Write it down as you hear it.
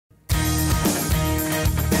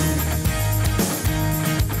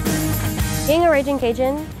Being a Ragin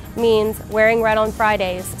Cajun means wearing red on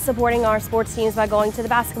Fridays, supporting our sports teams by going to the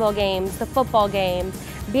basketball games, the football games.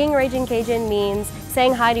 Being a Ragin Cajun means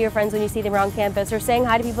saying hi to your friends when you see them around campus, or saying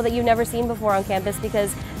hi to people that you've never seen before on campus,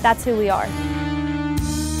 because that's who we are.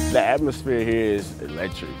 The atmosphere here is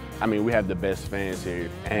electric. I mean, we have the best fans here,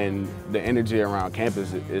 and the energy around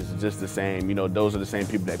campus is just the same. You know, those are the same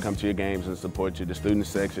people that come to your games and support you. The student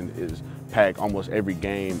section is packed almost every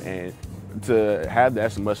game, and to have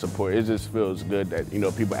that much support, it just feels good that, you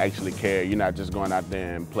know, people actually care. You're not just going out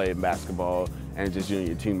there and playing basketball and just you and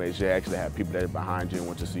your teammates. You actually have people that are behind you and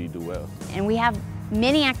want to see you do well. And we have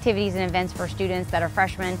many activities and events for students that are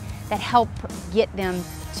freshmen that help get them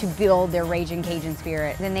to build their Ragin Cajun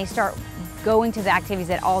spirit. Then they start going to the activities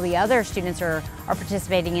that all the other students are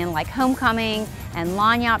participating in, like homecoming and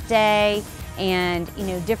lanyap day, and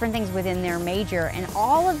different things within their major. And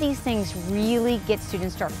all of these things really get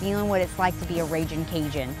students start feeling what it's like to be a Ragin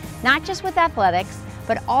Cajun. Not just with athletics,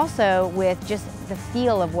 but also with just the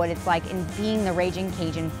feel of what it's like in being the Ragin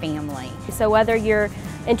Cajun family. So whether you're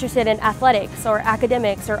interested in athletics or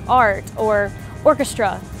academics or art or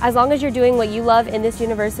orchestra, as long as you're doing what you love in this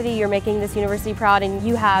university, you're making this university proud and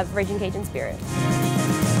you have Ragin Cajun spirit.